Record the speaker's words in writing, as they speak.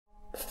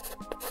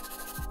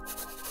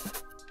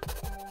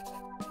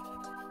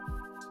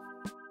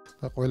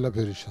და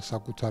ყველაფერი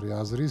საკუთარი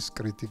აზრის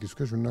კრიტიკის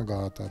ქვეშ უნდა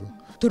გაატარო.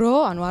 დრო,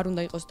 ანუ არ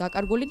უნდა იყოს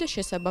დაკარგული და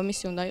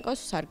შესაბამისი უნდა იყოს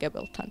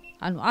სარგებელთან.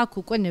 ანუ აქ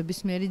უკვე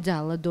ნებისმიერი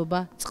ძალადობა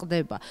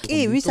წყდება. კი,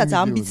 ვისაც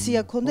ამბიცია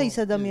ქონდა, ის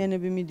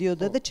ადამიანები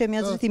მიდიოდა და ჩემი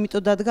აზრით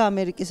იმიტომ დადგა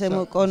ამერიკის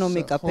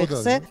ეკონომიკა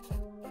ფეხზე.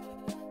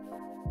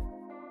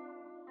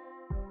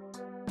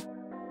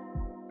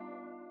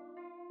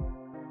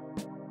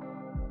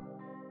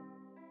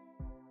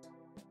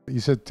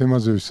 ისეთ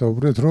თემაზე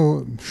ვისაუბრეთ,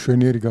 რომ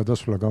შვენიერი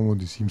გადასვლა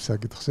გამოდის იმ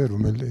საკითხზე,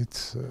 რომელიც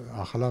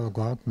ახლა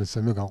გვაქვს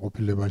მეცემე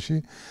განყოფილებაში.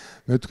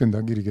 მე თქვენ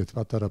დაგირიგეთ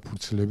პატარა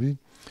ფურცლები.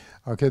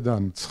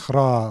 აქედან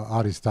 9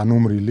 არის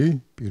დანომრილი,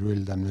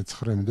 პირველიდან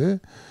მე-9-მდე.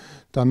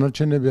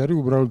 დანარჩენები არის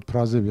უბრალოდ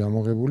ფრაზები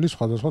ამოღებული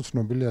სხვადასხვა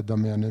ცნობილი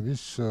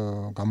ადამიანების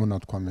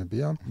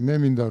გამონათქვამებია. მე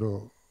მინდა რომ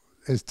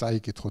ეს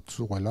წაიკითხოთ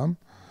ყველამ.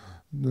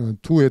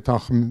 თუ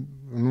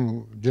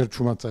ჯერ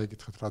ჩუმად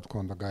წაიკითხეთ რა თქმა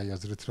უნდა,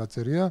 გაიაზრეთ რა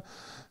წერია.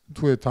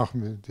 თუ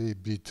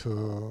ეთანხმებით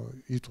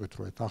იტყვით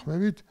რომ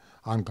ეთანხმებით,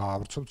 ან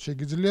გაავრცობთ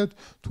შეგიძლიათ,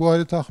 თუ არ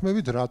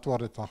ეთანხმებით, რატო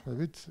არ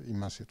ეთანხმებით,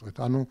 იმას იტყვით.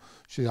 ანუ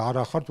არ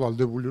ახართ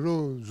ვალდებული რომ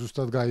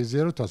ზუსტად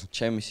გაიზიაროთ ასე.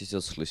 ჩემი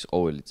სიცოცხლის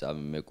ყოველი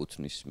წამი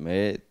მეკუთვნის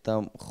მე და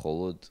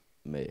მხოლოდ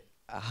მე.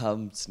 ამ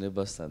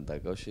ცნებასთან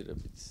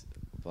დაკავშირებით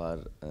ვარ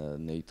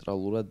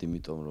ნეიტრალურად,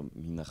 იმიტომ რომ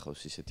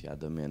მინახავს ისეთი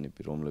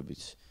ადამიანები,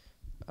 რომლებიც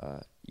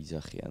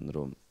იძახიან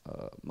რომ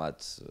მათ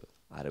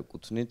არ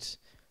ეკუთვნით.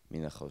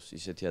 მინახავს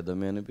ისეთი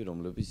ადამიანები,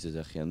 რომლებიც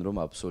ეძახიან, რომ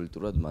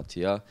აბსოლუტურად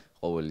მათია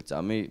ყოველი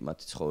წამი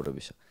მათი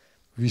ცხოვრებისა.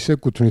 ვის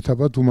ეკუთვნით,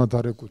 აბა თუ მათ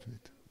არ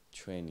ეკუთვნით?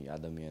 ჩვენი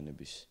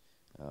ადამიანების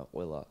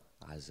ყველა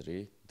აზრი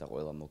და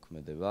ყველა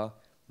მოქმედება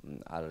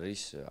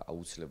არის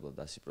აუცილებლად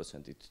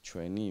 100%-ით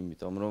ჩვენი,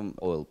 იმიტომ რომ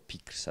ყოველ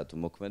ფიქრსა თუ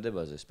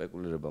მოქმედებაზე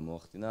სპეკულირება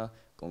მოახდინა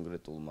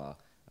კონკრეტულმა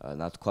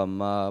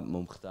ნათქვამმა,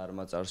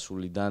 მომხდარმა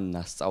წარსულიდან,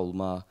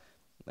 ნასწავლმა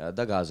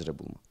და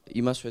გააზრებულმა.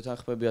 იმას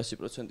ვეთანხმები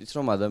 100%-ით,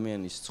 რომ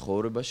ადამიანის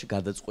ცხოვრებაში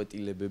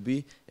გადაწყვეტილებები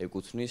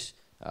ეკუთვნის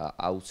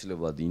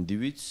აუცილებლად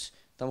ინდივიდს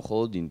და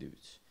მხოლოდ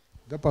ინდივიდს.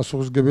 და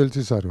პასუხისმგებელიც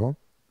ის არის, ხო?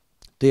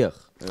 დიახ.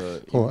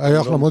 ხო, აი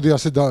ახლა მოდი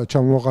ასე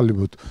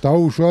ჩამოვაყალიბოთ.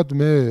 დაუშვათ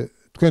მე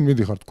თქვენ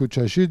მიდიხართ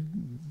ქუჩაში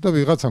და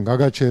ვიღაცამ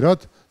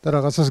გაგაჩერათ და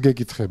რაღაცას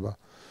გეკითხება.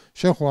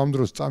 შენ ხო ამ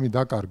დროს წამი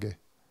დაკარგე?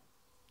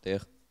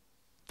 დიახ.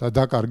 და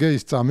დაკარგე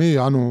ის წამი,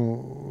 ანუ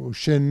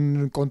შენ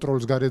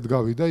კონტროლს გარეთ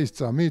გავიდა ის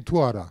წამი თუ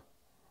არა?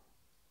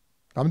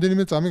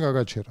 რამდენიმე წამი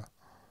გაგაჩერა?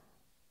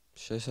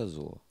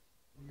 შესაძლოა.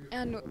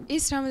 ანუ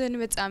ის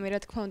რამდენიმე წამი რა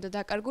თქმა უნდა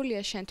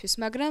დაკარგულია შენთვის,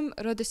 მაგრამ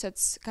როდესაც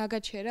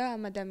გაგაჩერა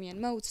ამ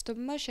ადამიანმა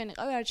უცნობმა, შენ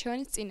იყავი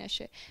არჩევანის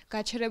წინაშე.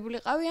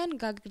 გაჩერებულიყავი ან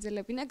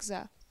გაგრძელებინა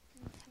გზა.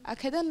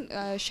 აქედან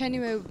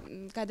შენივე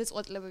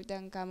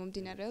გადაწყვეტილებებიდან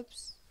გამომდინარეობს?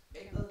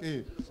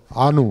 კი.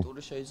 ანუ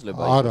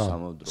არა,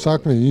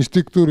 საქმე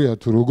ინსტინქტურია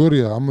თუ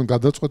როგორია, ამ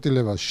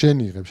გადაწყვეტილებას შენ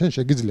იღებ, შენ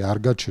შეგიძლია არ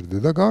გაჩერდე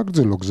და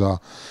გააგრძელო გზა,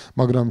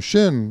 მაგრამ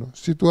შენ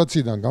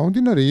სიტუაციიდან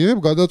გამომდინარე იღებ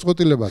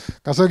გადაწყვეტილებას.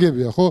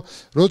 გასაგებია, ხო?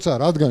 როცა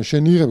რადგან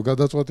შენ იღებ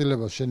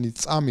გადაწყვეტილებას, შენი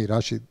წამი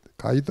რაში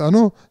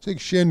გაიტანო, ესე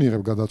იგი შენ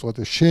იღებ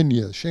გადაწყვეტილებას,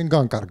 შენია, შენ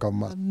განკარგავ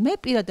მას. მე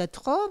პირადად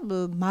ხო,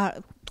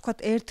 თქვათ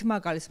ერთ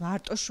მაგალითს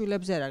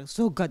მარტოშვილებზე არ არის,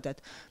 ზოგადად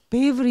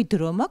ბევრი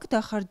დრო მაქვს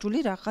დახარჯული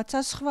რაღაცა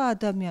სხვა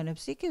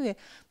ადამიანებს, იგივე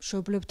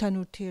მშობლებთან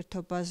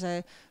ურთიერთობაზე,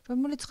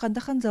 რომელიც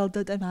ხანდახან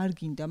ძალდატან არ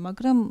გინდა,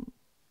 მაგრამ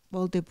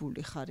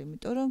ვალდებული ხარ,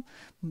 იმიტომ რომ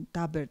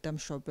დაბერდა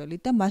მშობელი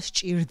და მას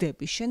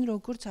ჭირდები შენ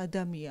როგორც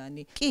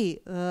ადამიანი. კი,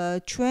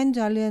 ჩვენ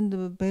ძალიან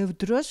ბევრ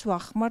დროს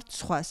ვახმართ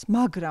სხვას,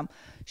 მაგრამ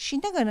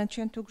შინაგანად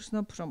ჩვენ თუ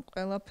გრძნობ რომ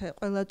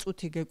ყველა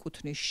წუთი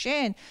გეკუთვნის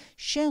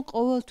შენ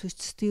ყოველთვის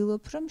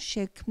ცდილობ რომ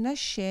შექმნა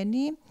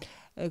შენი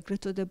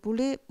ეგრეთ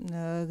წოდებული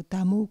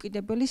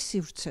დამოუკიდებელი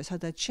სივრცე,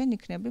 სადაც შენ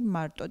იქნები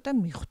მარტო და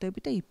მიხვდები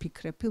და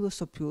იფიქრე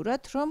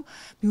ფილოსოფიურად, რომ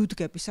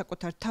მიუდგები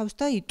საკუთარ თავს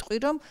და იტყვი,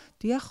 რომ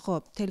დიახ ხო,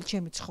 მთელი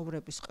ჩემი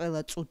ცხოვრების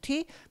ყველა წუთი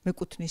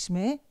მეკუთვნის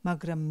მე,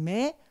 მაგრამ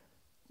მე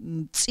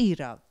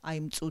წირავ აი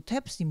იმ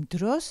წუთებს, იმ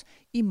დროს,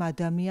 იმ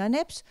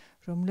ადამიანებს,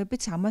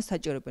 რომლებიც ამას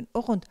საჭიროებენ.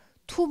 ოღონდ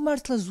თუ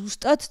მართლა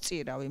ზუსტად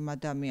წირავ იმ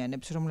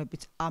ადამიანებს,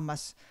 რომლებიც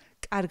ამას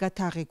კარგად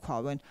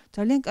აღიქვავენ,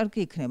 ძალიან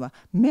კარგი იქნება.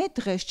 მე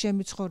დღეს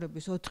ჩემი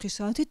ცხოვრების 4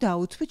 საათი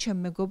დაუთვი ჩემ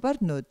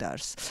მეგობარ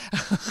ნოდარს.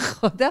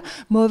 ხო და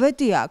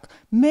მოვედი აქ.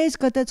 მე ეს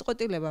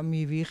გადაწყვეტილება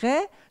მივიღე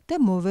და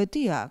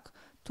მოვედი აქ.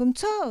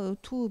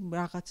 თუმცა თუ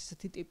რაღაც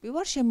ისეთი ტიპი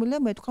ვარ, შემიძლია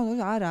მე თქვა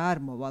არა არ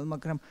მოვალ,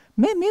 მაგრამ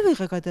მე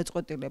მივიღე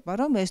გადაწყვეტილება,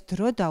 რომ ეს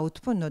დრო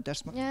დაუთმო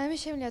ნოდარს. მე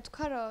შემიძლია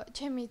თქვა, რომ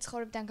ჩემი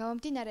ცხოვრებიდან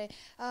გამომდინარე,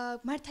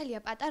 მართალია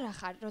პატარა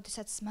ხარ,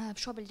 როდესაც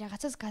მშობელი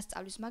რაღაცას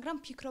გასწავლის, მაგრამ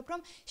ფიქრობ,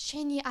 რომ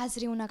შენი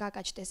აზრი უნდა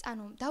გაგაჩნდეს.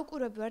 ანუ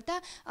დავკვირვები ვარ და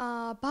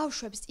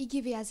ბავშვებს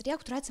იგივე აზრი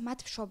აქვთ, რაც მათ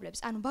მშობლებს.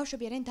 ანუ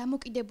ბავშვები არიან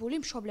დამოკიდებული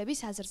მშობლების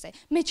აზრზე.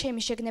 მე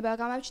ჩემი შეგნება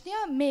გამაჩნია,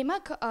 მე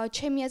მაქვს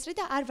ჩემი აზრი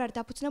და არ ვარ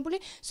დაფუძნებული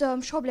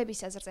მშობლების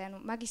აზრზე. ანუ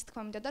მაგის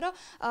თქმა მინდოდა რომ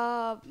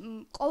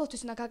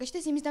ყოველთვის უნდა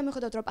გაგაჩნდეს იმის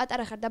დამოხდოთ რომ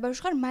პატარა ხარ და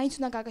ბავშვი ხარ, მაინც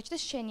უნდა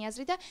გაგაჩნდეს შენი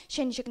აზრი და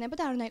შენი შეგნება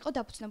და არ უნდა იყოს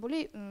დაფუძნებული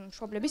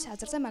მშობლების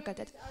აზრზე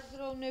მაგალითად.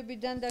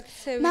 აზროვნებიდან და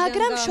ქცევიდან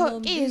მაგრამ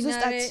კი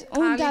ზუსტად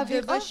უნდა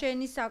ვიყო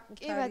შენი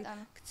საკუთარი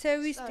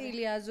ქცევის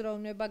სტილი,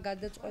 აზროვნება,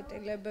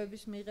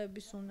 გადაწყვეტილებების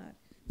მიღების უნარი.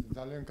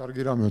 ძალიან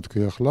კარგი რამე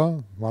თქვი ახლა,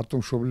 მარტო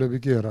მშობლები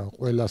კი არა,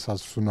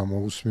 ყველასაც უნდა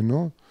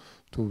მოусმინო.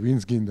 თუ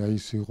ვინც გინდა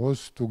ის იყოს,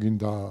 თუ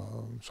გინდა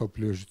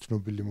სოფლიოში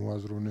ცნობილი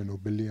მოაზროვნე,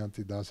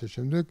 ნობელიანტი და ასე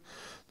შემდეგ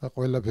და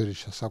ყველაფერი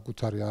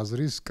საკუთარი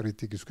აზრის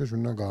კრიტიკის ქვეშ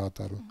უნდა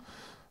გაატარო.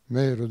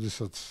 მე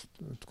როდესაც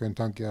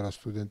თქვენთან კი არა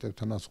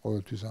სტუდენტებთანაც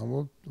ყოველთვის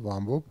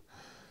ვამბობ,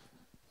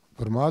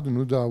 ბრმად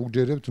ნუ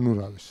დაუჯერებთ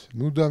ნურავის.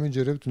 ნუ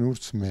დამიჯერებთ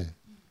ნურც მე.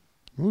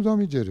 ნუ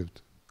დამიჯერებთ.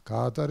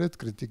 გაატარეთ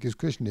კრიტიკის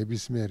ქვეშ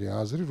ნებისმიერი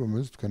აზრი,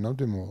 რომელიც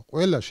თქვენამდე მოვა.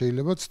 ყველა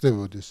შეიძლება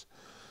ცდებოდეს.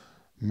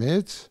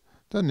 მეც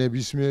და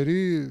ნებისმიერი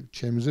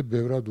ჩემზე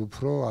ბევრად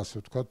უფრო, ასე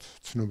ვთქვათ,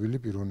 ცნობილი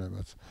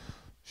პიროვნებაც.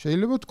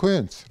 შეიძლება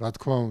თქვენც, რა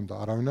თქმა უნდა,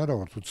 არავინ არა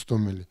ვართ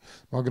უცდომელი,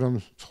 მაგრამ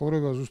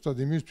ცხოვრება ზუსტად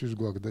იმისთვის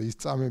გვაქვს და ის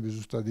წამები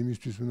ზუსტად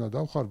იმისთვის უნდა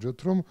დავხარჯოთ,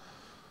 რომ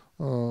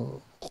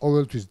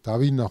ყოველთვის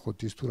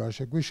დავინახოთ ის თუ რა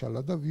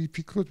შეგვიშალა და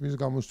ვიფიქროთ მის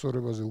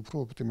გამოსწორებაზე უფრო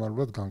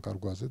ოპტიმალურად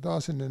განკარგვაზე და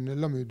ასე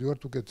ნელ-ნელა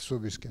მივდივართ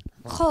უკეთესობისკენ.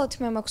 ხოლოდ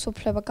მე მაქვს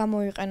უფლება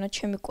გამოვიყენო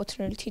ჩემი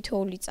კუთვნილი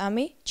თითოეული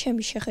წამი,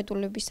 ჩემი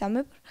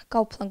შეხედულებისამებრ,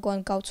 გავფლანგო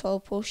ან გავცვალო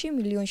ფულში,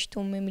 მილიონში თუ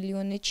მე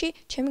მილიონეთში,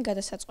 ჩემი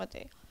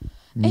გადასაწყვეტია.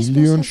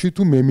 მილიონში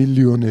თუ მე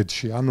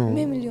მილიონეთში, ანუ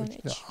მე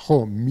მილიონეთში. ხო,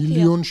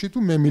 მილიონში თუ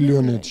მე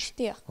მილიონეთში.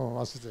 დიახ. ხო,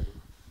 ასე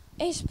წერია.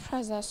 ეს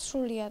ფრაზა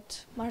სრულიად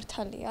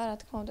მართალია, რა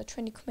თქმა უნდა,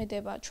 ჩვენი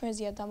ქმედება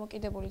ჩვენზეა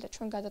დამოკიდებული და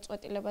ჩვენ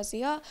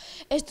გადაწყვეტილებაზეა.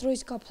 ეს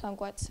დროის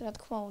გაფლანგვაც, რა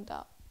თქმა უნდა,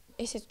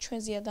 ესეც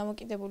ჩვენზეა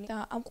დამოკიდებული და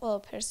ამ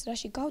ყველაფერს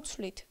რაში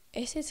გავცვლით,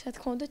 ესეც რა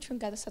თქმა უნდა ჩვენ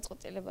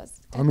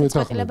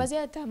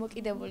გადაწყვეტილებაზეა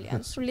დამოკიდებული,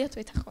 ან სრულიად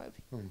ვეთანხმები.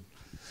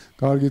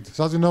 კარგით,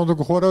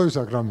 საწინააღმდეგო ხო არავის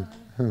აქვს რამე?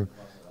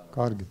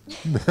 კარგი.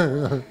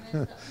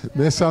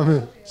 მესამე.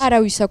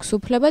 არავის აქვს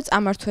უფლება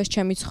წამართვეს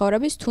ჩემი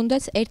ცხოვრების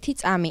თუნდაც ერთი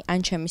წამი ან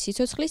ჩემი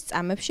სიცოცხლის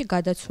წამებში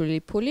გადაცვლილი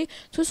ფული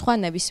თუ სხვა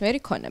ნებისმიერი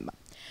ქონება.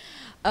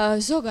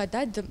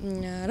 ზოგადად,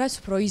 რაც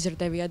უფრო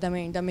იზრდები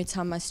ადამიანი და მეც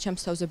ამას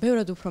ჩემს თავზე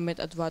ბევრად უფრო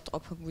მეტად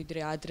ვატყობ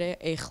ვიდრე ადრე,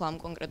 ეხლა ამ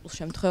კონკრეტულ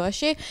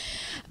შემთხვევაში,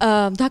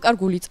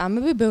 დაკარგული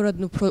წამები ბევრად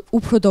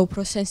უფრო და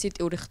უფრო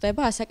სენსიტიური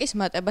ხდება ასაკის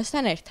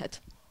მატებასთან ერთად.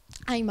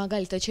 აი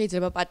მაგალითად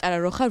შეიძლება პატარა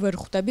რო ხარ ვერ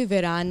ხვდები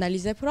ვერ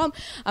აანალიზებ რომ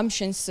ამ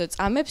შენს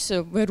წამებს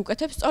ვერ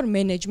უკეთებ სწორ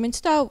მენეჯმენტს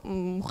და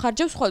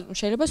ხარჯებს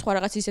შეიძლება სხვა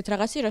რაღაც ისეთ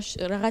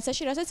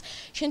რაღაცაში რასაც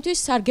შენთვის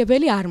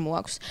სარგებელი არ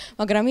მოაქვს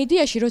მაგრამ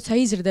იდეაში როცა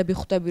იზრდები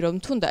ხვდები რომ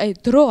თუნდა აი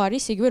დრო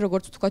არის იგივე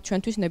როგორც თქვა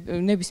ჩვენთვის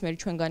ნებისმიერი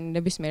ჩვენგანი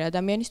ნებისმიერ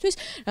ადამიანისთვის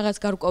რაღაც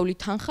გარკვეული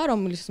თანხა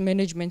რომლის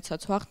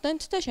მენეჯმენტსაც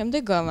ვახდენთ და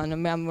შემდეგ ანუ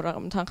მე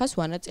ამ თანხას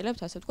ვანაწილებთ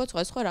ასე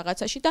თქვა სხვა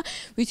რაღაცაში და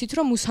ვიცით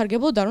რომ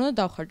უსარგებლოდ არ უნდა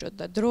დავხარჯოთ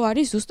და დრო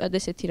არის ზუსტად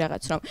ესეთი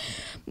რაღაც რომ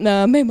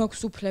მე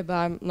მაქვს უფლება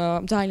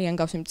ძალიან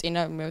გავსიმ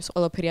წინა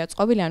ყველაფერი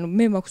აწყობილი ანუ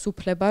მე მაქვს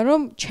უფლება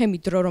რომ ჩემი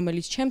დრო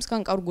რომელიც ჩემს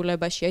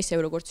განკარგულებაშია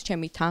ისევე როგორც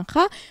ჩემი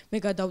თანხა მე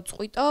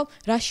გადავწყვიტო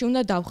რაში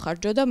უნდა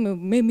დავხარჯო და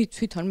მე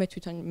თვითონ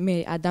მე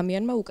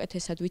ადამიანმა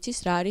უკეთესად ვიცის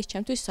რა არის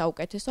ჩემთვის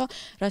საუკეთესო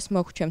რას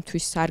მაქვს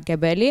ჩემთვის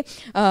სარგებელი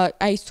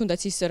აი ის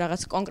თუნდაც ის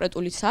რაღაც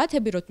კონკრეტული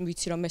საათები რომ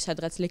ვიცი რომ მე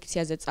სადღაც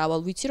ლექციაზე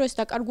წავალ ვიცი რომ ეს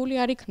დაკარგული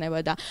არ იქნება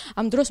და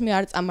ამ დროს მე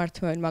არ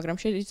წამართმევენ მაგრამ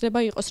შეიძლება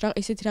იყოს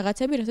ისეთი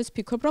რაღაცები რასაც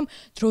ფიქრობ რომ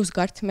დროს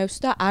გართმევს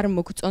და არ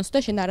მოგწონს და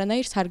შენ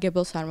არანაირ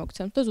სარგებელს არ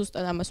მოგცემს და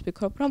ზუსტად ამას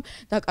ვფიქრობ რომ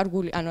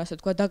დაკარგული ანუ ასე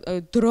თქვა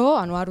დრო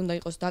ანუ არ უნდა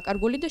იყოს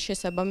დაკარგული და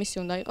შესაბამისი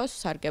უნდა იყოს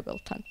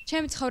სარგებელთან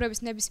ჩემი ცხოვრების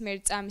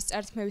ნებისმიერი წამის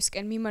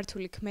წართმევისკენ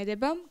მიმართული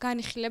ქმედება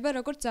განხილება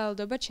როგორც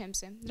ძალადობა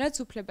ჩემზე რაც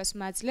უფლებას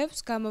მაძლევს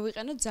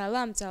გამოვიყენო ძალა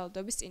ამ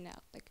ძალადობის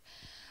წინააღმდეგ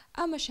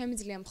ამას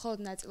შემიძლია მხოლოდ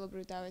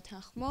ნაწილობრივ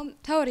დავეთანხმო.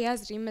 თავი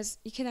აზრი იმას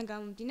იქიდან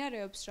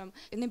გამომდინარეობს, რომ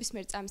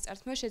ნებისმიერ წამის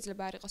წართმევა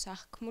შეიძლება არ იყოს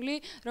აღქმული,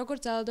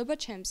 როგორც ძალადობა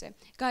ჩემზე.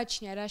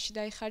 გააჩნია რაში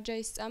დაიხარჯა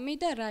ის წამი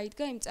და რა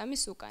იდგა იმ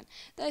წამის უკან.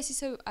 და ეს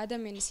ისევ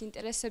ადამიანის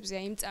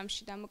ინტერესებზეა იმ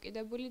წამში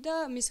დამოკიდებული და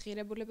მის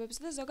ღირებულებებზე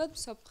და ზოგადად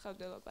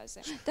მსოფლმხედველობაზე.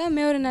 და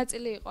მეორე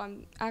ნაწილი იყო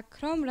აქ,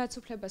 რომ რაც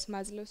უფლებას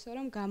მაძლევსო,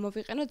 რომ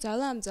გამოვიყენო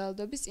ძალა ამ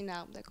ძალადობის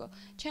წინააღმდეგო.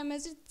 ჩემი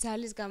აზრით,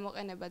 ძალის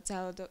გამოყენება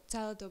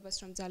ძალადობას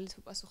რომ ძალით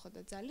უპასუხო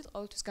და ძალით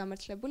ყოველთვის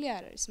გამართლებული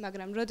არ არის,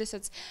 მაგრამ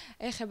როდესაც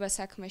ეხება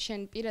საქმე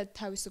შენ პირად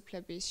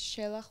თავისუფლების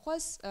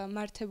შელახვას,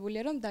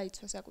 მართებულია რომ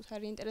დაიცვა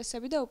საკუთარი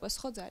ინტერესები და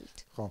უპასუხო ძალით.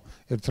 ხო,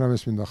 ერთ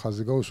რამეს მინდა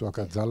ხაზი გაუსვა, აქ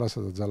ძალასა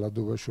და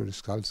ძალადობას შორის,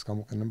 ძალის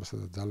გამოყენებასა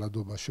და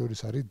ძალადობას შორის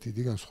არის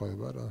დიდი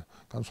განსხვავება რა.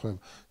 განსხვავება.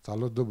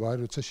 ძალადობა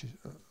არის, როცა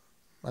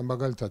აი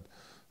მაგალითად,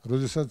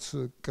 როდესაც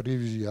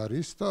კრივი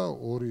არის და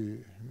ორი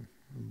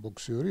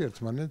ბოქსიორი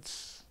ერთმანეთს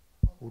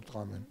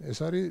ურტყამენ. ეს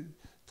არის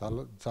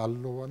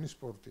ძალოვანი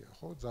სპორტია,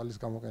 ხო? ძალის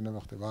გამოყენება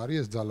ხდება. არის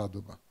ეს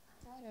ძალადობა?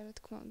 რა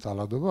თქმა უნდა.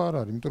 ძალადობა არ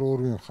არის, იმიტომ რომ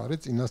ორივე მხარე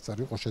წინასწარ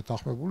იყო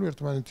შეთანხმებული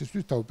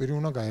ერთმანეთისთვის თავპირი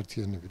უნდა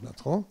გაერთიანებინათ,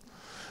 ხო?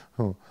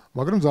 ხო,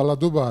 მაგრამ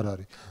ძალადობა არ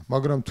არის.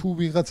 მაგრამ თუ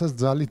ვიღაცას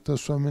ძალით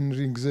დასვამენ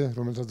რინგზე,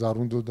 რომელსაც არ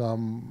უნდა და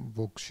ამ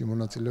ბოქსში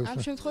მონაწილეობს,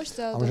 ამ შემთხვევაში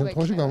ძალადობა. ამ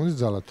შემთხვევაში გამოდის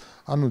ძალად.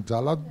 ანუ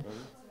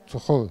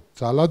ხო,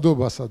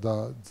 ძალადობასა და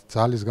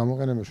ძალის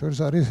გამოყენება შორის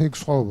არის ეგ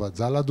სხვაობა.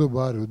 ძალადობა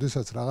არის,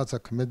 როდესაც რაღაცა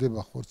ქმედება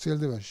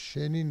ხორციელდება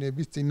შენი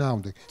ნების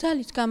წინააღმდეგ.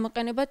 ძალის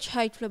გამოყენება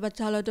ჩაითვლება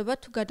ძალადობა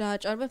თუ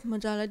გადააჭარბებ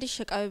მოძალადის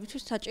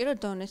შეკავებისთვის საჭირო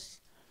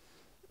დონეს.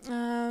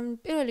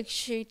 პირველ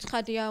რიგში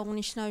ცხადია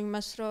აღნიშნავ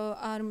იმას,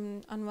 რომ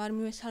არ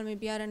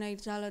მივესალმები არანაირ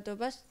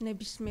ძალადობას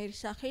ნებისმიერი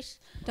სახის,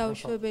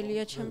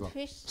 დაუშვებელია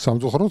ჩემთვის.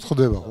 სამწუხაროდ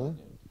ხდება, ხო?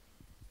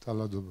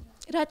 ძალადობა.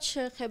 რაც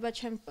შეეხება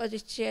ჩემს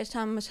პოზიციას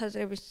ამ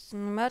მოსაზრების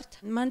მიმართ,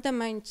 მან და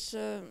მაინც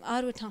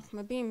არ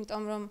ვეთანხმები,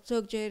 იმიტომ რომ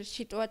ზოგჯერ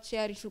სიტუაცია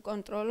არის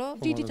უკონტროლო.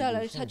 დიდი ძალა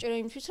არის საჭირო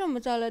იმისთვის, რომ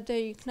მოძალადე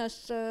იქნას.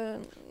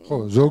 ხო,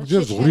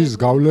 ზოგჯერ ზღვის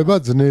გავლება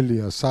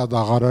ძნელია, სად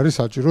აღარ არის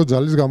საჭირო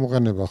ძალის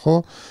გამოყენება, ხო?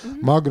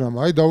 მაგრამ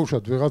აი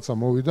დაუშვათ ვიღაცა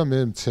მოვიდა მე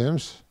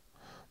მცემს,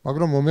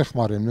 მაგრამ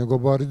მომეხმარენ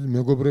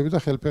მეგობრები და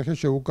ხელფეხი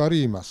შეუკარი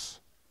იმას,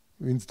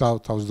 ვინც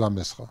თავს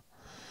დამესხა.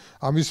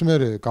 ამის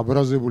მერე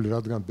გაბრაზებული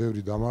რადგან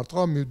ბევრი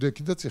დამარტყა,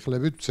 მივდექი და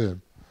წიხლებით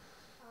ვცემ.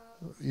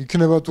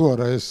 იქნება თუ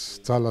არა ეს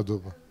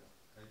ძალადობა.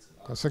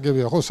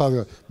 გასაგებია ხო,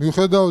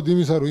 მიუხედავად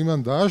იმისა, რომ იმან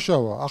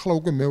დააშავა, ახლა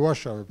უკვე მე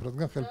ვაშავებ,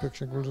 რადგან ხელფეხი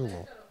შეგულზე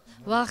ვარ.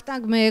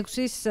 ვახტანგ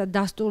მე-6-ის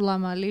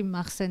დასტურლამალი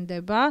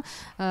მახსენდება,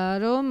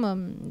 რომ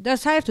და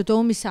საერთოდ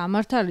ომის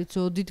სამართალიც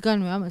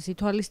ოდითგანვე ამას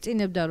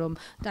ითვალისწინებდა, რომ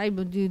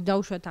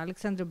დაუშვათ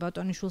ალექსანდრე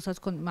ბატონიშვილსაც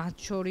მათ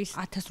შორის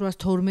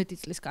 1812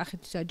 წლის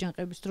კახეთის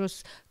აჯანყების დროს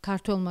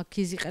ქართველმა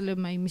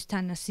ქიზიყელებმა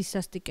იმისთანა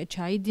სისასტიკე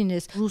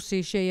ჩაიდინეს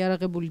რუსიის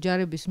შეიარაღებული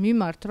ჯარების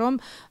მიმართ, რომ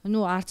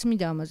არც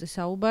მინდა ამაზე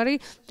საუბარი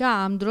და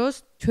ამ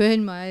დროს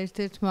ჩვენმა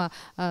ერთ-ერთმა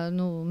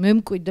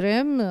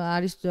მემკვიდრემ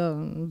არის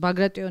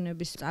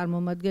ბაგრატიონების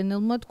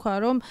წარმომადგენელმა თქვა,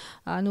 რომ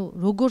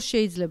როგორ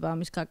შეიძლება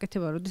ამის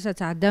გაკეთება, როდესაც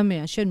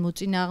ადამიანს შენ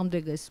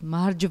მოწინააღმდეგეს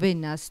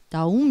მარჯვენას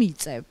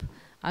დაუმიწებ,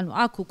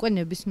 აქ უკვე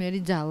ნებისმიერი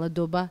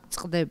ძალადობა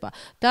წყდება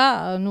და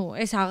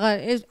ეს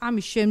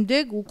ამის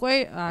შემდეგ უკვე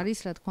არის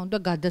რა თქმა უნდა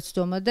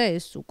გადაცდომა და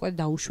ეს უკვე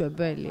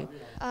დაუშვებელი.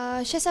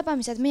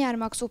 შესაბამისად მე არ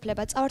მაქვს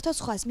უფლება წავართო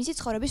სხვას მისი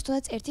ცხოვრების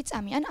თუნდაც ერთი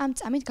წამი ან ამ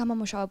წამით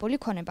გამომუშავებული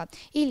ქონება.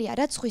 ილია,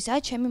 რაც სხვისაა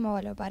ჩემი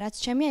მოვალეობა, რაც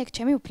ჩემია, ეგ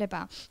ჩემი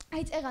უფლებაა.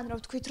 აი წეგან რო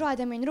ვთქვით, რომ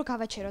ადამიანი რო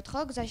გავაჩეროთ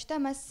ხო გზაში და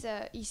მას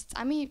ის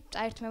წამი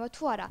წაერთმევა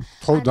თუ არა.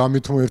 ხო,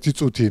 დამითმო ერთი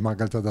წუთი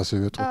მაგალითად ასე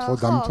ვეტყვით, ხო,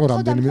 დამითმო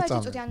რამდენიმე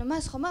წამი. ანუ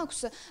მას ხომ აქვს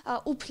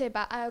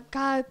უფლება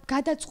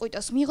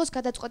გადაწყვიტოს, მიიღოს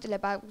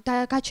გადაწყვეტილება და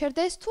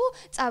გაჩერდეს თუ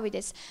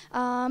წავიდეს.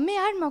 მე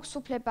არ მაქვს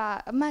უფლება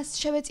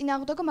მას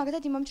შევეწინააღმდეგო,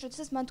 მაგალითად იმ მომენტში,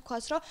 როდესაც მან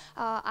თქვას, რომ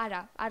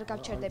არ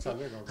გავჩერდები.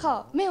 ხო,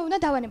 მე უნდა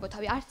დავანებო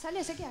თავი, არცალი,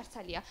 ესე იგი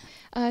არცალია.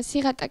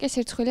 სიღატაკე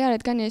სირცხვილია,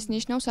 რადგან ეს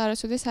ნიშნავს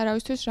არასოდეს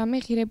არავისთვის რამე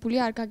ღირებული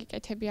არ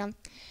გაგიკეთებია.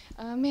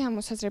 მე ამ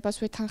მოსაზრებას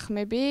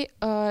ვეთანხმები.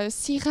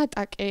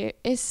 სიღატაკე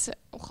ეს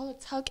მხოლოდ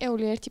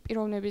ცალკეული ერთი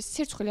პიროვნების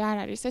სირცხვილი არ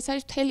არის, ეს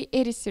არის მთელი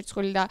ერის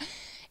სირცხვილი და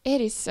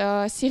ერის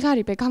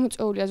სიღარიბე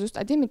გამოწვეულია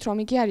ზუსტად იმით, რომ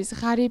იგი არის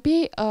ღარიბი,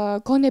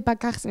 გონება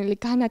გახსნილი,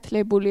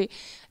 განათლებული,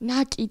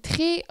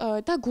 ნაკითხი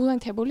და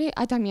გულანთებული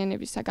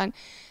ადამიანებისაგან.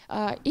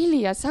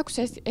 ილიას აქვს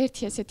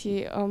ერთი ესეთი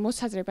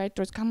მოსაზრება ერთ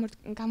დროს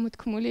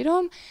გამოთქმული,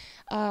 რომ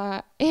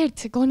ერთ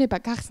გონება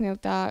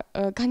გახსნილ და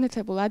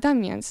განათლებულ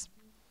ადამიანს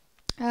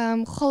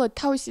მხოლოდ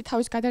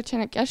თავის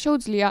გადარჩენა კი არ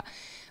შეუძლია,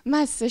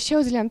 მას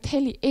შეუძლია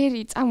მთელი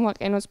ერი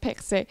წამოაყენოს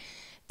ფეხზე.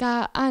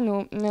 და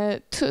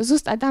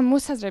ზუსტად ამ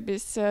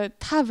მოსაზრების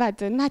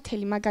თავად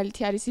ნათელი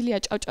მაგალითი არის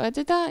ილია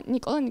ჭავჭავაძე და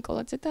ნიკოლა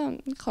ნიკოლაძე და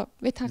ხო,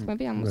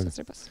 ვეთანხმები ამ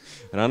მოსაზრებას.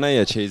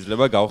 რანაირად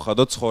შეიძლება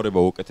გავხადოთ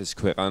ცხოვრება უკეთეს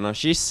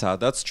ქვეყანაში,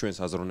 სადაც ჩვენს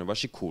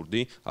აზროვნებაში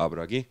ქურდი,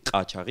 აბრაგი,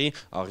 ყაჩაღი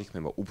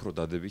აღიქმება უფრო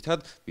დადებითად,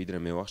 ვიდრე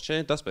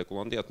მევახშე და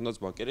სპეკულანტი, თუნდაც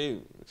ბანკერი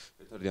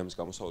მეთარდი ამის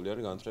გამოსავალი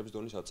არის განათლების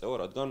დონის აწევა,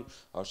 რადგან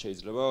არ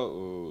შეიძლება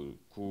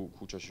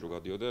ქუჩაში რო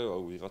გადიოდე,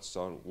 ვიღაც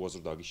ან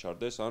უაზრო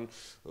დაგიშარდეს, ან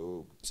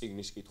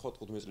წიგნის კითხვა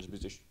 15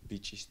 წლის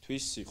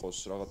ბიჭისთვის იყოს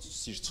რაღაც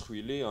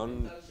სირცხვილი ან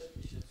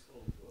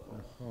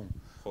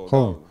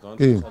ხო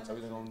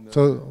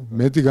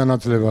მეტი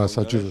განათლება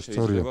საჭირო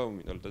სწორია.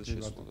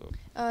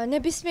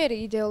 ნებისმიერი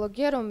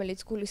იდეოლოგია,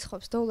 რომელიც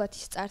გულისხმობს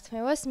დოვლათის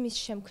წართმევას, მის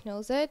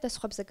შემქმნელზე და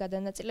სხვებზე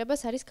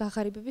გადანაწილებას არის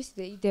გაღარიბების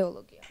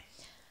იდეოლოგია.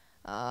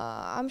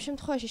 ამ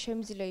შემთხვევაში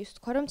შემიძლია ის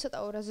თქვა, რომ ცოტა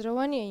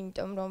ორაზროვანია,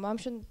 იმიტომ რომ ამ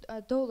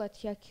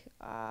დოვლათი აქ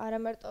არა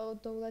მარტო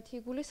დოვლათი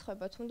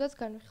იგულისხმება, თუნდაც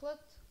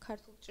განვიხილოთ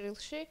ქართულ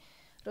ჭრილში,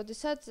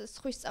 როდესაც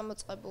სხვის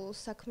წამოწყებულ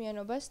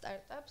საქმიანობას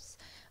სტარტაპს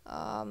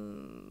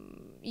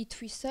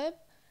ითვისებ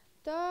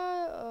და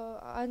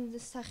ან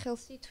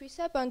სახელს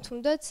ითვისებ, ან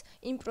თუნდაც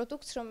იმ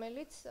პროდუქტს,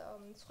 რომელიც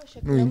სხვა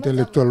შექმნა.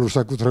 ინტელექტუალურ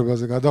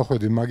საკუთრებაზე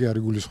გადახვედი, მაგი არ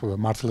იგულისხმება,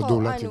 მართლა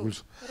დოვლათი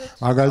იგულისხმება.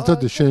 მაგალითად,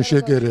 შენ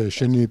შეგერე,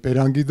 შენი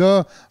პერანგი და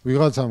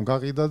ვიღაცამ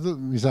გაყიდა და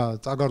ისა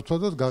წაგართვა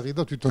და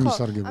გაყიდა თვითონ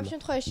ისარგებლა. ამ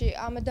შემთხვევაში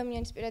ამ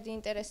ადამიანის პირადი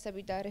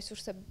ინტერესები და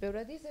რესურსები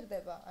ბევრად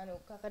იზრდება, ანუ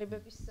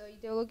გაღარიბების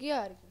იდეოლოგია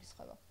არ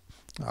იგულისხმება.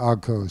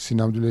 აქ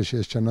სინამდვილეში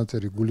ეს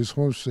ჩანაწერი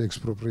გულისხმობს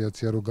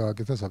ექსპროპრიაცია რო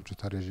გააკეთა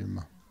საბჭოთა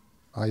რეჟიმმა.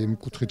 აი იმ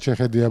კუთხით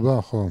შეხედიება,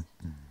 ხო.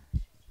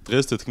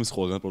 დღეს თითქმის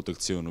ყველგან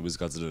პროტექციონობის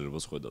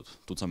გაძლიერებას ხედავთ,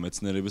 თუმცა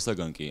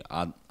მეცნიერებისაგან კი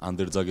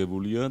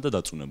ანდერძაგებულია და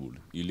დაწუნებული.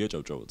 ილია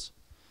ჭავჭავაძე.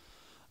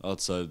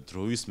 რაცა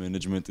დროის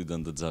მენეჯმენტიდან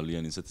და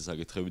ძალიან ისეთი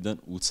საკითხებიდან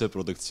უცებ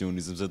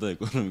პროტექციონიზმზე და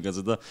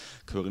ეკონომიკაზე და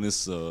ქვეყნის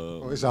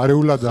ეს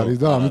არეულად არის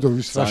და ამიტომ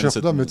ვის რა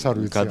შეხვდა მეც არ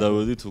ვიცი.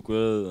 გადავედით უკვე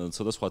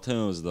ცოტა სხვა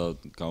თემებზე და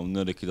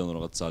გავნერ იქიდან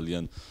რაღაც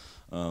ძალიან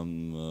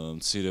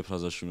მცირე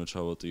ფრაზაში უნდა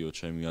ჩავატიო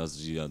ჩემი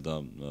აზრია და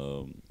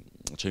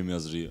ჩემი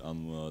აზრი ამ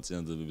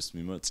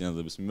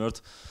წინადადების მიმართ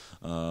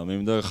მე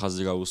მინდა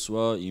ხაზი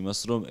გავუსვა იმას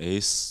რომ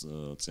ეს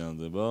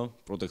წინადადება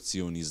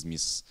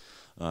პროტექციონიზმის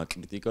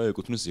კრიტიკა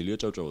ეკუთვნის ილია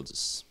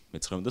ჭავჭავაძეს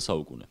მე-19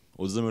 საუკუნე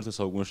 21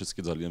 საუკუნეშიც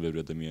კი ძალიან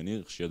ბევრი ადამიანი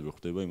ხშირად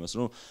ვხვდება იმას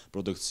რომ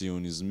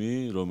პროტექციონიზმი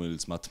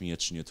რომელიც მათ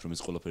მიაჩნიათ რომ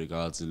ეს ყველაფერი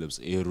გააძლევს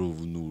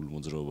ეროვნულ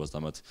მოძრაობას და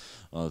მათ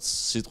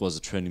სიტყვაზე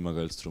ჩვენი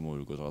მაგალითად რომ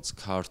მოვიგოთ რაღაც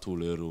ქართულ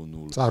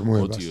ეროვნულ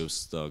მოტივებს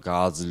და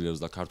გააძლევს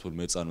და ქართულ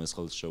მეწარმეს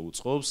ხელს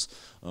შეუწყობს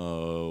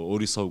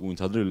ორი საუკუნით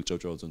ადრე ილია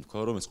ჭავჭავაძემ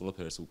თქვა რომ ეს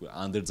ყველაფერი არის უკვე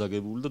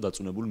ანდერძაგებული და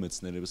დაწუნებული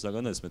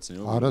მეცნიერებისგან და ეს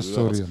მეცნიერება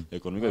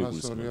ეკონომიკა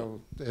იგულისხმება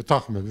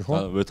ეთანხმები ხო?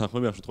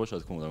 ვეთანხმები ამ შემთხვევაში რა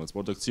თქმა უნდა მაგრამ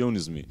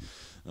პროტექციონიზმი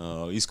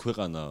ის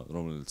ქვეყანა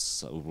რომელიც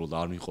უბრალოდ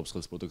არ მიიღებს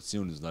ხელს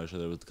პროტექციონიზმს არის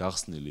შედარებით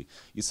გახსნილი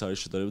ის არის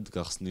შედარებით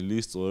გახსნილი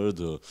სწორედ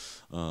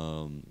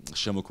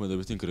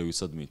შემოქმედებითი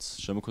ნგრევისადმით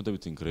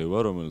შემოქმედებითი ნგრევა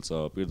რომელიც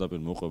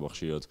პირდაპირ მოყვება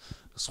ხშირად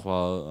სხვა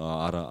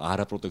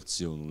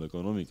არაპროტექციონულ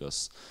ეკონომიკას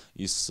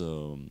ის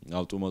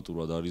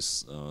ავტომატურად არის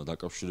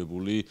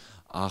დაკავშირებული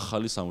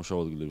ახალი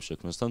სამუშაო ადგილების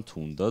შექმნასთან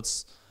თუნდაც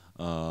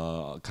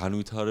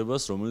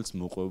განვითარებას რომელიც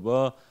მოყვება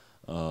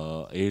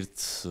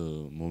ერთ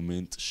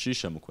მომენტში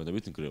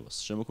შემოქმედებით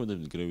ნგრევას.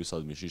 შემოქმედებით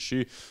ნგრევისადმი შიში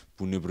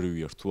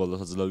ბუნებრივია რთულად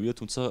აძლევია,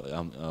 თუმცა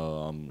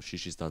ამ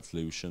შიშის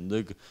დაძლევის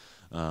შემდეგ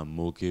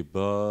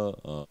მოგება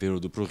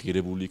ბევრად უფრო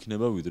ღირებული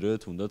იქნება, ვიდრე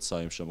თუნდაც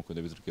აი ამ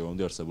შემოქმედებით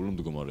ნგრევამდე არსებული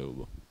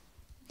მდგომარეობა.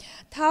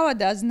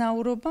 თავად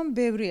აზნაურობამ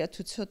ბევრია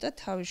თუ ცოტა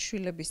თავის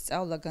შვილების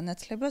სწავლა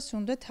განათლებას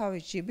უნდა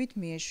თავის ჯიბით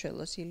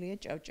მიეშველოს ილია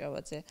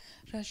ჭავჭავაძე.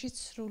 რაშიც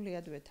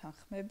სრულიად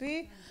ვეთანხმები.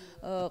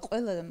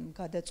 ყველა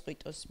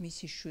გადაწყვიტოს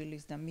მისი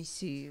შვილის და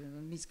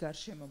მის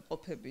გარშემო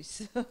მყოფების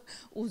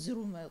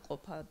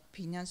უზრუნველყოფა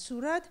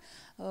ფინანსურად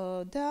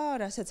და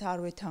რასაც არ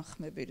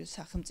ვეთანხმები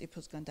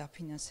სახელმწიფოსგან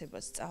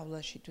დაფინანსებას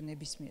სწავლაში თუ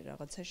ნებისმიერ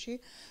რაღაცაში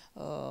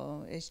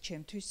ეს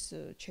ჩემთვის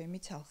ჩემი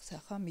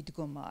ცალსახა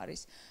მიდგომა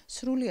არის.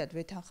 სრულიად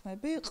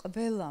ვეთანხმები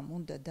ყველამ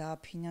უნდა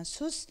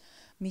დააფინანსოს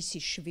მისი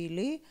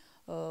შვილი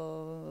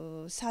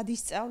სად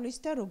ისწავლის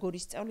და როგორ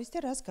ისწავლის და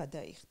რას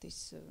გადაიხდის.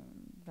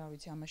 რა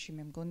ვიცი, ამაში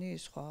მე მგონი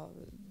სხვა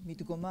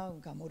მიდგომა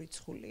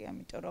გამორიცხულია,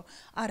 იმიტომ რომ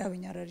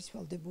არავინ არ არის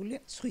ვალდებული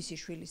სხვისი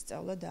შვილის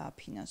სწავლა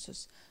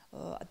დააფინანსოს.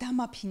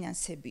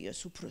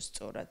 დამაფინანსებიოს უფრო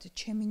სწორად.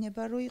 ჩემი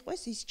ნება რო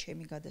იყოს, ის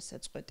ჩემი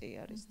გადასაწყვეტი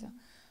არის და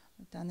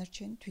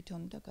დანარჩენი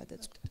თვითონ და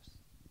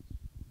გადაწყვეტოს.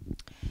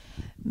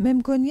 მე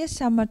მგონია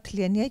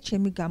სამართლიანია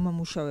ჩემი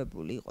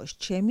გამომუშავებული იყოს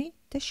ჩემი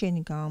და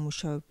შენი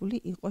გამომუშავებული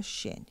იყოს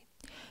შენი.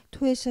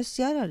 თუ ეს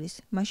ასე არ არის,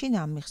 მაშინ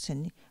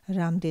ამიხსენი,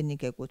 რამდენი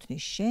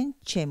გეკუთვნის შენ,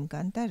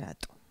 ჩემგან და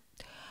რატო.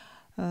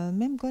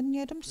 მე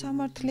მგონია რომ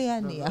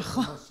სამართლიანია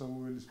ხო?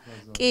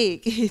 კი,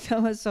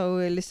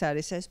 თამასოუელის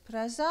არის ეს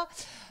ფრაზა.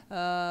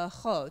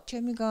 ხო,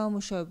 ჩემი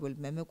გამომუშავებული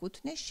მე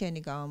მეკუთვნის,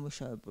 შენი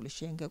გამომუშავებული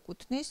შენ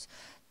გეკუთვნის.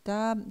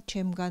 და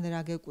ჩემგან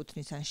რა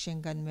გეკუთვნის ან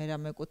შენგან მე რა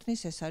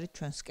მეკუთვნის ეს არის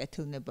ჩვენს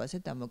კეთილნებაზე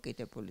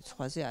დამოკიდებული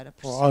სხვაზე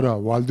არაფერს. არა,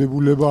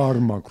 ვალდებულება არ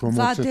მაქვს რომ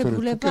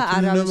ვალდებულება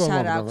არავის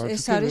არ აქვს.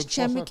 ეს არის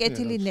ჩემი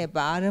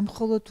კეთილინება, არა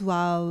მხოლოდ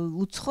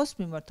უცხოს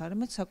მიმართ,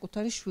 არამედ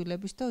საკუთარი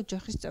შვილების და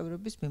ოჯახის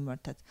წევრების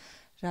მიმართაც.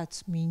 რაც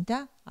მინდა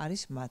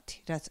არის მათი,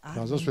 რაც არ მინდა.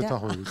 ფრაზას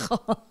ვეთანხმებით.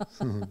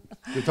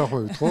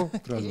 ვეთანხმებით ხო?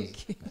 ფრაზას.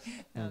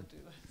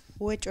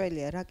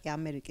 უეჭველია რა კი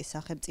ამერიკის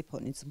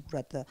სახელმწიფონი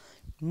ზმურად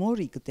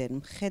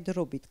მორიგდნენ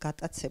მხედრობით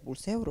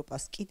გატაცებულს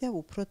ევროპას კიდევ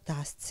უფრო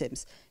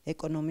დასცემს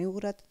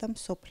ეკონომიურად და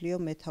მსოფლიო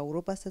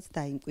მეთაურობასაც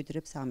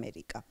დაიმკვიდრებს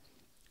ამერიკა.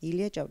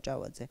 ილია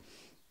ჭავჭავაძე.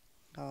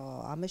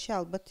 ამაში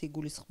ალბათ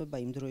იგულისხმება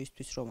იმ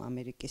დროისთვის რომ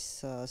ამერიკის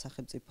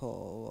სახელმწიფო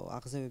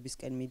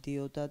აღზევებისკენ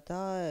მიდიოდა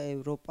და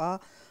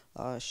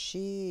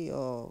ევროპაში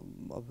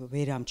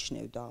ვერ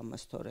ამჩნევდა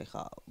ამას თორე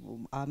ხა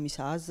ამის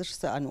აზრს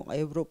ანუ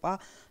ევროპა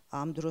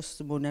ამ დროს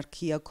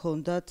მონარქია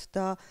ქონდათ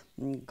და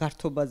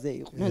გართობაზე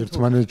იყვნენ.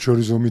 ერთმანეთს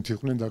შორის ომით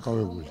იყვნენ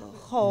დაკავებული.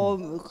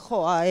 ხო,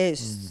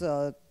 ეს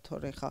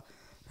თორე ხა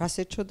რას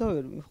ერჩოდა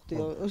ვერ მივხვდი.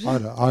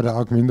 არა,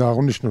 აქ მინდა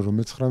აღვნიშნო რომ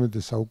მე-19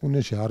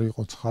 საუკუნეში არ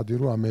იყო ცხადი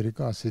რომ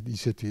ამერიკა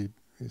ისეთი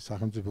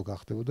სახელმწიფო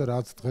გახდებოდა,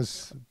 რაც დღეს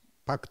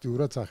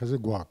ფაქტიურად სახეზე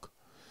გვაქვს.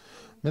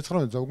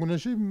 მე-19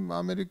 საუკუნეში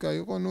ამერიკა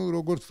იყო,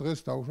 როგორც დღეს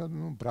დავუშვათ,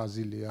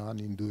 ბრაზილია ან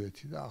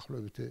ინდოეთი და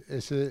ახლობებით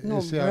ესე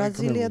არ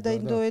ბრაზილია და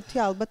ინდოეთი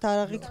ალბათ არ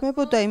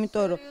აღიქმებოდა,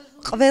 იმიტომ რომ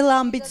ყველა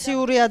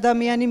ამბიციური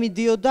ადამიანი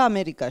მიდიოდა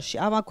ამერიკაში.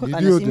 ამ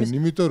ქვეყანას იმის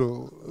იმიტომ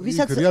რომ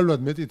იქ რეალურად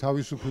მეტი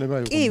თავისუფლება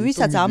იყო. კი,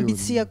 ვისაც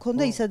ამბიცია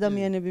ქონდა, ის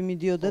ადამიანები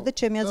მიდიოდა და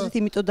ჩემი აზრით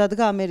იმიტომ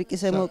დადგა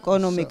ამერიკის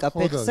ეკონომიკა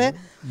ფეხზე.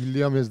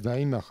 ილიამ ეს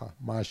დაინახა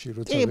მაშინ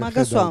როცა კი,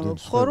 მაგას ვამბობ,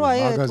 ხო რომ აი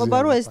ეთყობა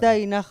რომ ეს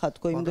დაინახა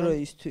თქო იმ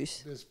დროისთვის.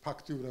 ეს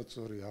ფაქტიურად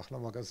სწორია, ახლა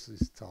მაგას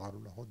ის აღარ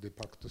უნდა ხო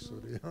დე-ფაქტო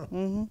სწორია.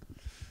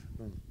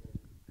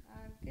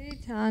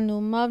 კი, ანუ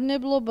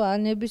მავნებლობა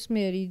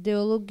ნებისმიერი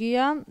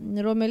იდეოლოგია,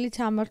 რომელიც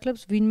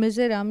ამართლებს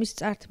ვინმეზე რამის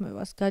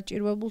წართმევას,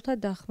 გაჭირვებულთა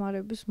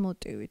დახმარების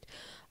მოტივით.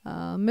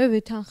 მე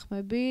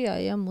ვეთანხმები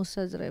აი ამ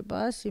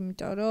მოსაზრებას,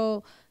 იმიტომ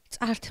რომ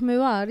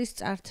წართმევა არის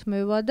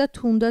წართმევა და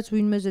თუნდაც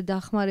ვინმეზე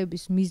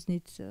დახმარების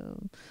მიზნით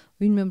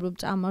ვინმემ რომ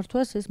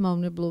წამართვას ეს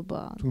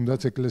მავნებლობაა.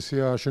 თუნდაც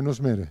ეკლესია აშენოს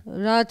მერე.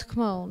 რა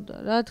თქმა უნდა.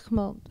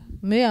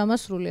 მე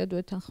ამას სრულიად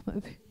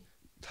ვეთანხმები.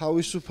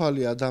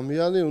 თავისუფალი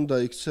ადამიანი უნდა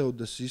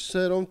იქცეოდეს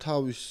ისე, რომ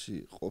თავისი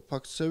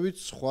ყოფაქცევით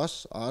სხვას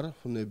არ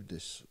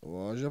ვნებდეს.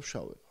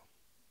 ვაჟაბშავება.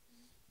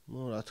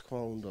 Ну, რა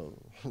თქმა უნდა.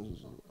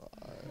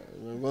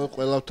 მე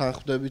ყველაფერთან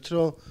ხვდებით,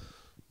 რომ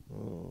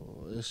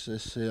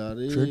ესე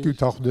არის. ჩვენ კი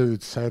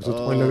თანხდებით, საერთოდ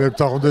ყველა ვერ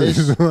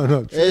თანხდებით,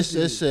 მაგრამ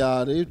ესე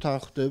არის,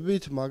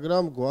 თანხდებით,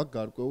 მაგრამ გვაქვს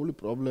გარკვეული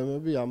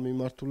პრობლემები ამ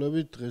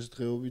მიმართულებით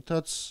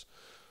დღესდღეობითაც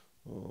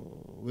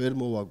ვერ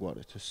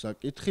მოვაგვარეთ ეს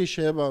საკითხი.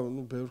 შეიძლება,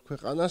 ბევრ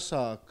ქვეყანას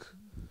აქვს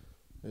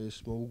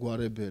ეს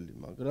მოუგვარებელი,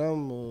 მაგრამ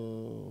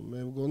მე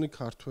მგონი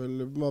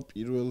ქართველებმა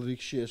პირველ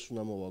რიგში ეს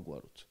უნდა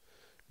მოვაგვაროთ.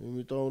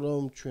 იმიტომ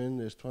რომ ჩვენ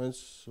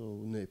ერთმანეთს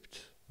ვნებთ,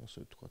 ასე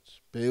ვთქვათ.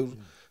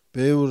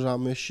 ბევრ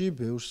რამეში,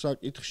 ბევრ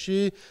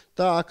საკითხში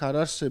და აქ არ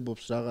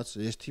არსებობს რაღაც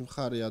ერთი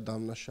მხარეა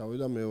დამნაშავე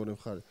და მეორე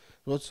მხარე.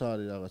 როცა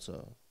არის რაღაცა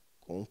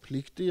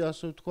კონფლიქტი,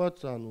 ასე ვთქვათ,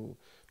 ანუ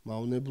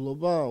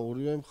მავნებლობა,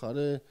 ორივე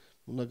მხარე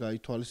უნდა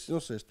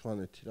გაითვალისწინოს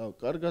ერთმანეთი. რა,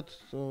 კარგად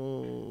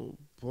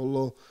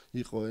ბოლო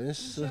იყო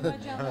ეს.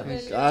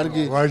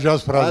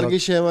 კარგი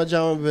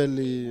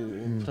შემაჯამებელი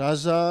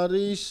ფრაზა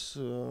არის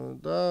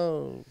და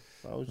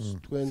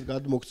თქვენ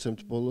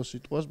გადმოგცემთ ბოლო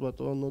სიტყვას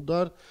ბატონო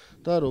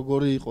და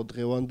როგორი იყო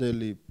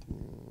დღევანდელი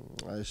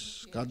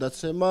ეს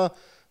გადაცემა,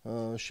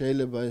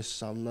 შეიძლება ეს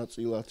სამ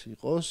ნაწილად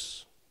იყოს,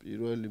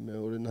 პირველი,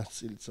 მეორე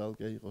ნაწილი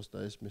ცალკე იყოს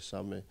და ეს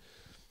მესამე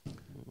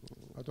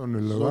ბატონო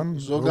ლევან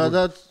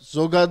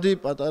ზოგადი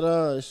პატარა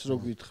ეს რო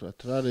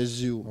გითხრათ რა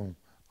რეზიუმი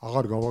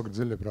აღარ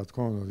გავაგრძელებ რა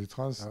თქმა უნდა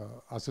დიდხანს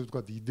ასე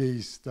ვთქვათ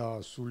იდეის და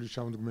სული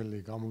შემდგმელი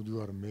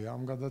გამოდივარ მე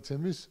ამ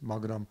გადაცემის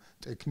მაგრამ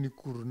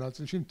ტექნიკურ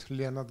ნაწილში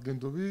მთლიანად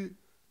გენდობი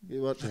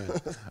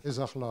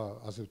ეს ახლა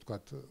ასე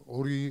ვთქვათ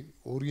ორი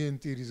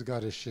ორიენტირის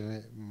გარეშე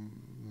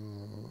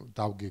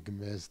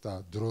დავგეგმეს და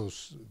დროს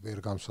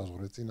ვერ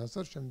გამსაზღვრე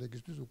წინასწარ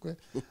შემდეგისთვის უკვე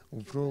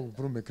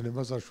უფრო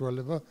მექნება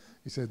საშუალება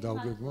ისე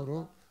დავგეგმო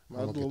რომ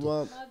მადლობა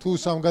თუ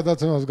სამ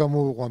გადაცემას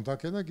გამოვიყვანთ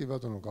აქედან კი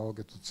ბატონო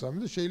გავაკეთოთ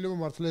სამი და შეიძლება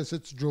მართლა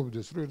ესეც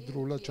ჯობდეს რომ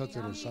ერთდროულად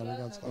ჩაწეროს სამი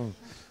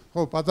განწყობა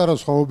ხო პატარა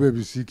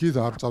სხვაობების იქით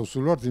არ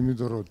წავსულვართ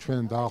იმიტომ რომ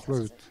ჩვენ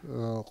დაახლოებით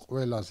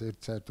ყველას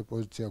ერთ-ერთი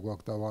პოზიცია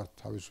გვაქვს და ვართ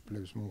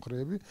თავისუფლების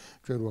მომხრეები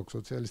ჩვენ რო აქვს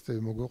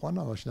სოციალისტები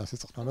მოგვეყვანა მაშინ ასე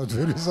წყნარად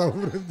ვერ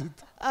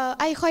ისაუბრებდით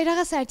აი ხო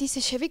რაღაცა ერთ ისე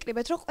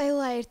შევიკრიბეთ რომ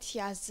ყველა ერთი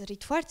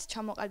აზრით ვართ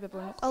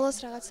ჩამოყალიბებული ყველას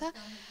რაღაცა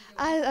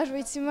არ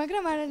ვიცი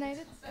მაგრამ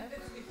არანაირად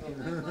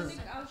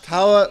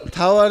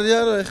თავარია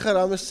რომ ეხლა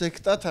რამე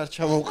სექტად არ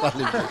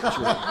ჩამოვყალიბდით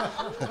ჩვენ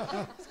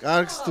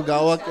კარგს თუ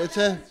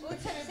გავაკეთე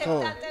ხო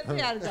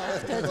არ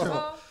გავხდეთ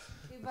ხო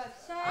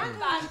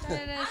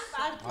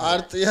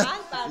პარტია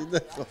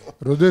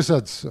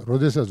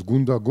როდესაც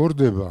გუნდა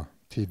გორდება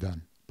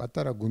თიდან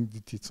პატარა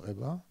გუნდით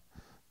იწყება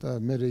და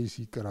მე ის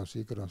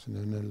იკრავს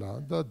ნენელა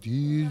და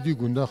დიდი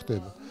გუნდა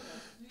ხდება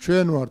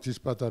ჩვენ ვართ ის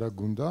პატარა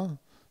გუნდა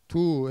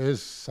თუ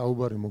ეს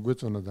საუბარი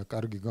მოგვეწონა და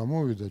კარგი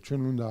გამოვიდა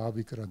ჩვენ უნდა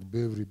ავიკრათ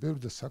ბევრი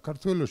და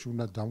საქართველოში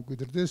უნდა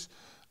დამკვიდრდეს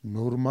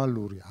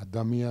ნორმალური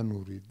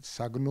ადამიანური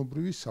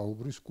საგნობრივი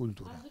საუბრის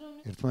კულტურა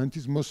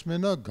ერთმანეთის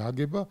მოსმენა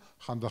გაგება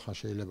ხანდახან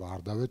შეიძლება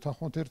არ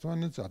დავეთანხმოთ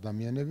ერთმანეთს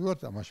ადამიანები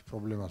ვართ ამაში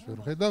პრობლემას ვერ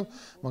ხედავ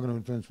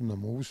მაგრამ ერთმანეთს უნდა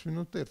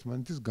მოვუსმინოთ და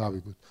ერთმანეთის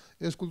გავიგოთ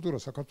ეს კულტურა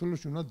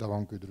საქართველოში უნდა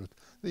დავამკვიდროთ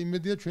და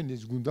იმედია ჩვენ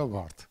ის გუნდა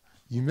ვართ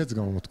იმედს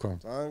გამოთქვა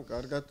ძალიან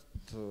კარგად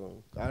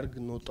კარგ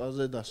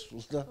ნოტაზე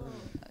დასრულდა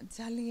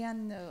ძალიან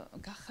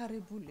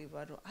გახარებული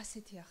ვარ რომ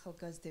ასეთი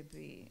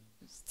ახალგაზრდები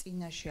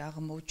წინაშე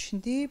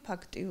აღმოჩნდი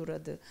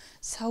ფაქტიურად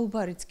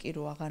საუბარიც კი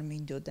რო აღარ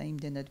მინდოდა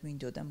იმდენად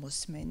მინდოდა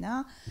მოსმენა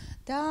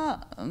და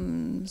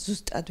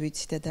ზუსტად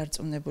ვიცი და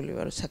დარწმუნებული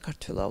ვარ რომ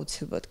საქართველოს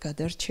აუცილებლად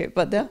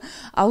გადარჩება და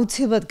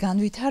აუცილებლად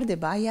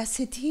განვითარდება აი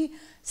ასეთი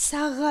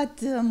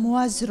საღად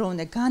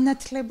მოაზროვნე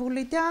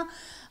განათლებული და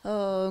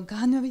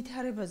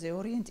განვითარებაზე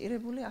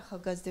ორიენტირებული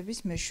ახალგაზრდების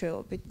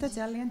მეშვეობით და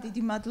ძალიან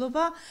დიდი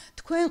მადლობა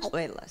თქვენ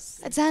ყველას.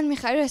 ძალიან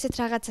მიხარი რომ ესეთ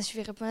რაღაცაში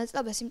ვიღებ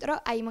მონაწილეობას, იმიტომ რომ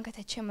აი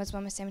მაგათაც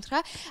შემოძმამეს ემთხრა,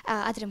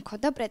 ადრე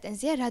მქონდა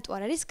პრეტენზია, რატო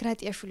არ არის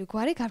გრატიაშვილი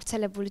გვარი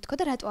გავრცელებული თქო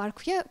და რატო არ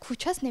ქვია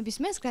ქუჩას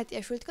ნებისმიერს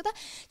გრატიაშვილი თქო და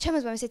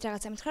შემოძმამეს ესეთ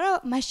რაღაცა მითხრა რომ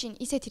მაშინ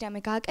ისეთი რამე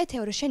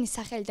გააკეთეო რომ შენი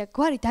სახელი და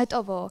გვარი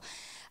დატოვო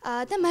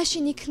და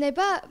მაშინ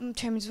იქნება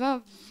ჩემი ძმა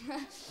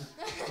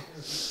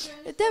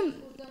და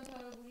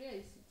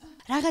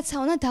რაღაცა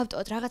უნდა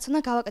დავტოვოთ, რაღაცა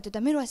უნდა გავაკეთოთ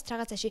და მე რო ასეთ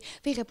რაღაცაში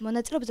ვიღებ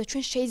მონაწილეობას და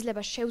ჩვენ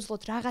შეიძლება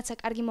შევძლოთ რაღაცა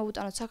კარგი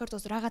მოვუტანოთ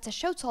საქართველოს რაღაცა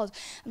შევცვალოთ,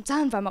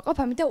 ძალიან ვამაყობ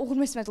ამით და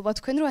უღრმეს მადლობა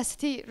თქვენ რო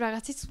ასეთი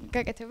რაღაცის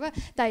გაკეთება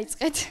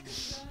დაიწყეთ.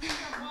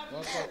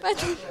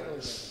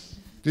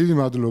 დიდი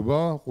მადლობა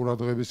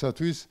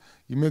ყურადღებისათვის.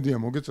 იმედია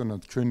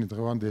მოგეწონათ ჩვენი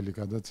დღევანდელი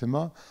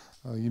გადაცემა.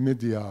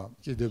 იმედია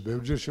კიდევ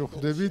ბევრჯერ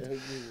შევხვდებით.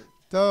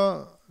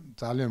 და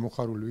ძალიან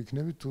მოხარული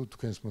ვიქნებით თუ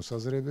თქვენს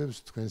მოსაზრებებს,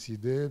 თქვენს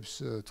იდეებს,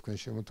 თქვენს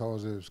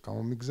შემოთავაზებებს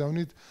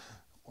გამომიგზავნით.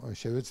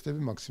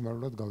 შევეცდები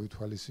მაქსიმალურად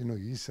გავითვალისწინო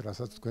ის,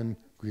 რასაც თქვენ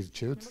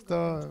გვირჩევთ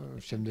და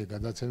შემდეგ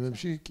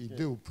გადაცემებში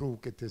კიდევ უფრო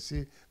უკეთესი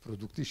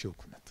პროდუქტი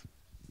შევქმნათ.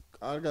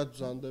 კარგად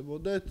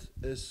ბრძანდებოდეთ,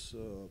 ეს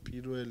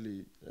პირველი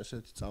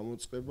ესეთი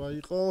წამოწყება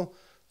იყო,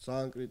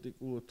 ძალიან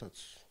კრიტიკულადაც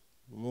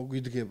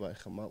მოგვიდგება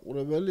ახლა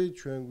მაყურებელი,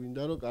 ჩვენ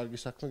გვინდა რომ კარგი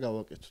საქმე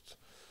გავაკეთოთ.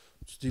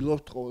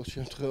 ვცდილობთ ყოველ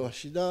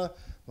შემთხვევაში და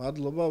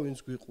მადლობა ვინც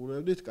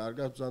გვიყურებდით,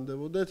 კარგად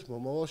ბრძანდებოდეთ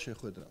მომავალ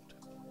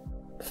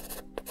შეხვედრამდე.